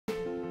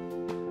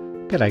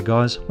G'day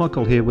guys,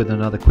 Michael here with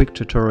another quick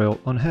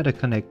tutorial on how to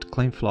connect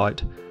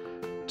CleanFlight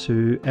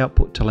to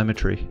output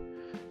telemetry.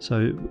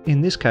 So in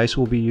this case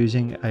we'll be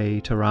using a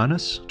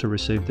Taranis to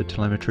receive the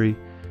telemetry,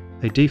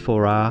 a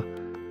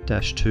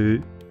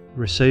D4R-2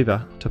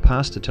 receiver to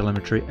pass the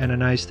telemetry, and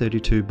an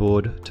ACE32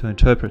 board to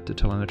interpret the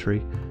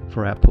telemetry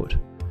for output.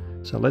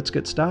 So let's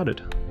get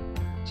started.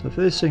 So the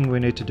first thing we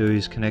need to do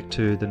is connect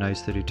to the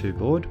ACE32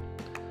 board,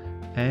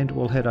 and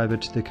we'll head over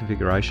to the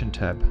configuration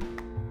tab.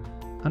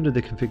 Under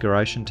the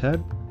configuration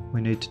tab, we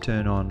need to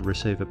turn on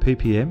receiver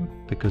PPM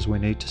because we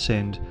need to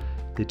send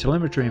the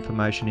telemetry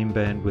information in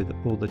band with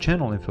all the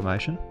channel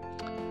information,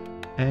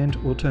 and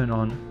we'll turn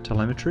on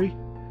telemetry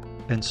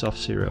and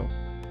Softserial.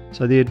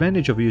 So the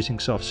advantage of using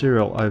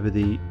Softserial over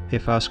the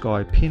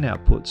FRSKY pin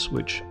outputs,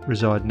 which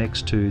reside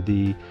next to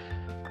the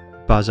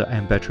buzzer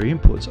and battery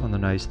inputs on the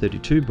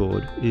ACE32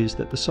 board, is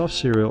that the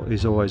Softserial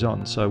is always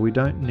on, so we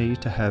don't need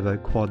to have a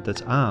quad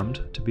that's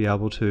armed to be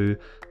able to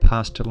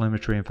pass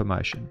telemetry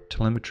information.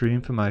 Telemetry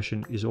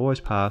information is always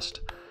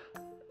passed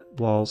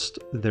whilst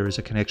there is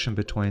a connection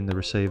between the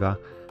receiver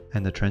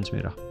and the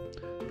transmitter.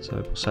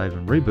 So we'll save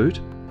and reboot,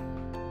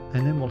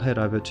 and then we'll head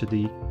over to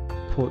the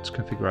ports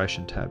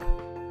configuration tab.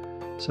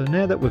 So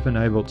now that we've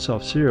enabled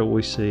Softserial,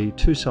 we see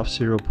two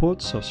Softserial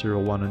ports,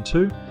 Softserial 1 and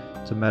 2.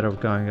 It's a matter of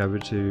going over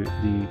to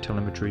the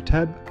telemetry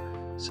tab,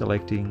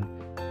 selecting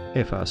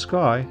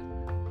FRSKY,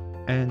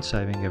 and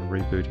saving and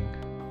rebooting.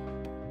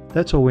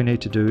 That's all we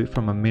need to do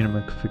from a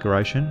minimum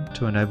configuration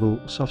to enable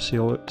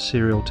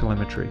Softserial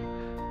telemetry.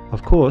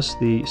 Of course,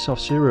 the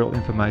Softserial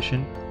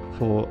information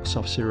for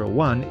Softserial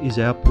 1 is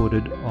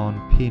outputted on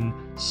pin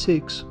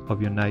 6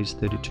 of your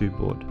ACE32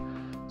 board.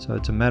 So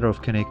it's a matter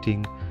of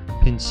connecting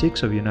pin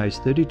 6 of your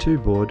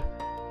ACE32 board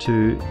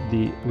to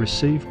the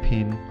receive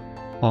pin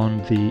on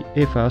the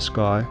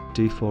FRSKY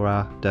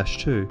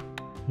D4R-2.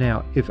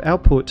 Now, if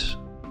output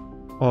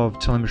of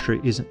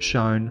telemetry isn't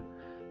shown,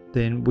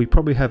 then we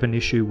probably have an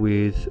issue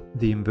with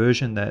the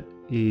inversion that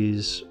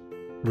is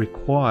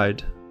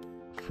required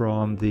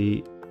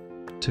to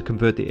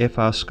convert the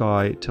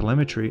FRSKY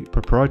telemetry,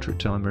 proprietary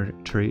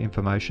telemetry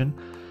information,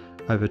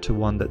 over to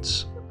one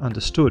that's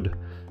understood.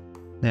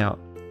 Now,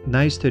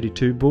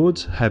 ACE32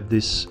 boards have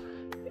this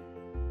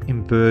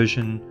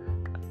inversion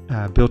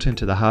built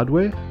into the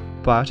hardware,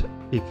 but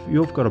if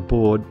you've got a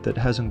board that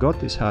hasn't got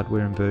this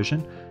hardware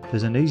inversion,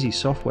 there's an easy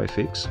software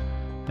fix,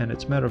 and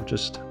it's a matter of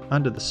just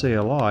under the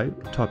CLI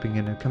typing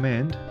in a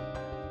command,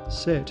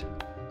 set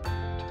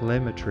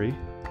telemetry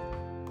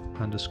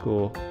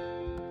underscore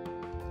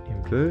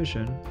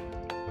inversion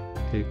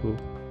equal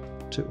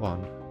to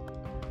on.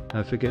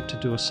 Don't forget to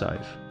do a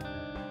save,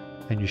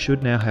 and you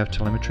should now have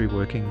telemetry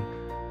working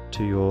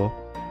to your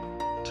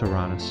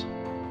Taranis.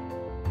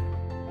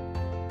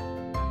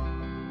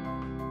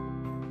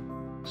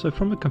 So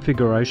from a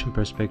configuration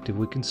perspective,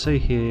 we can see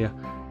here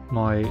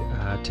my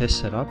test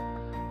setup.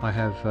 I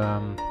have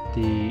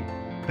the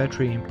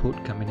battery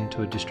input coming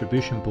into a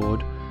distribution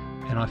board,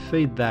 and I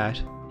feed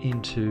that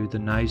into the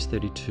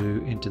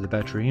ACE32 into the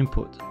battery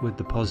input with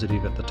the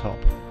positive at the top.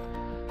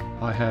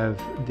 I have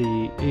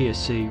the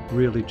ESC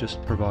really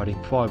just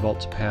providing 5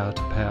 volts power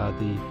to power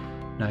the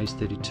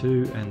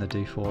ACE32 and the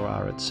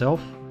D4R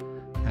itself,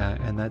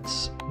 and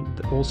that's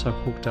also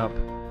hooked up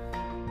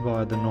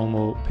via the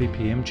normal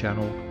PPM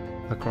channel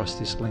across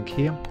this link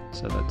here.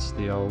 So that's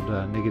the old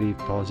negative,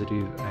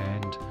 positive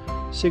and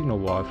signal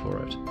wire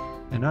for it,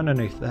 and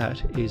underneath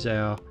that is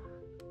our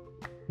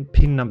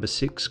pin number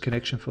 6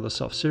 connection for the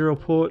Softserial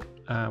port,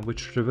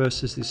 which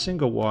traverses this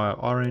single wire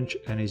orange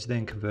and is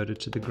then converted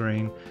to the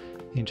green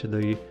into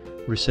the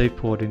receive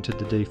port into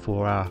the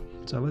D4R.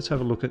 So let's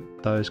have a look at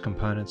those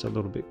components a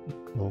little bit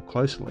more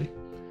closely.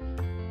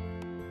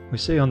 We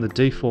see on the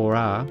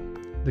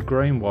D4R the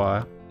green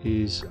wire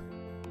is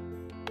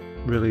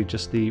really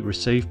just the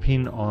receive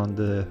pin on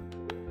the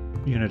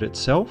unit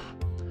itself.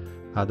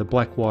 The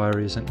black wire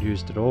isn't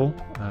used at all.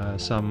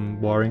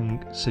 Some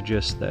wiring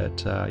suggests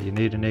that you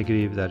need a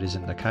negative. That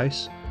isn't the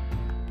case.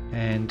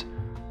 And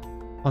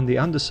on the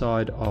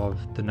underside of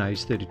the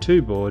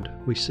ACE32 board,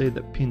 we see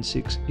that pin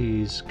 6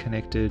 is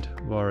connected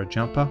via a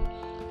jumper,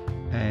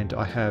 and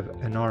I have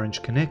an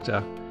orange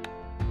connector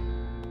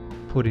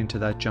put into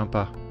that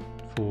jumper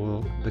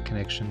for the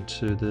connection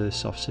to the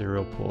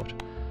Softserial port.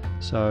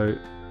 So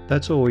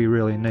that's all we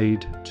really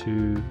need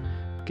to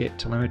get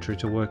telemetry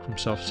to work from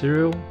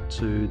Softserial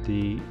to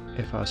the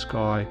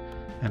FRSKY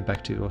and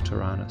back to your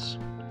Taranis.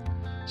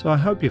 So I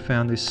hope you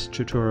found this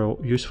tutorial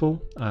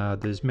useful.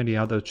 There's many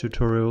other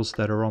tutorials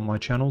that are on my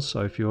channel,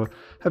 so if you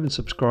haven't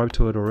subscribed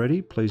to it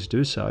already, please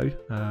do so.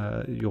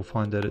 You'll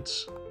find that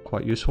it's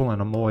quite useful,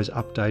 and I'm always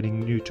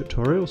updating new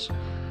tutorials.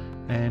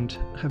 And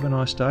have a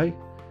nice day,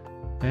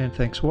 and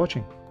thanks for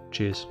watching.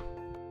 Cheers.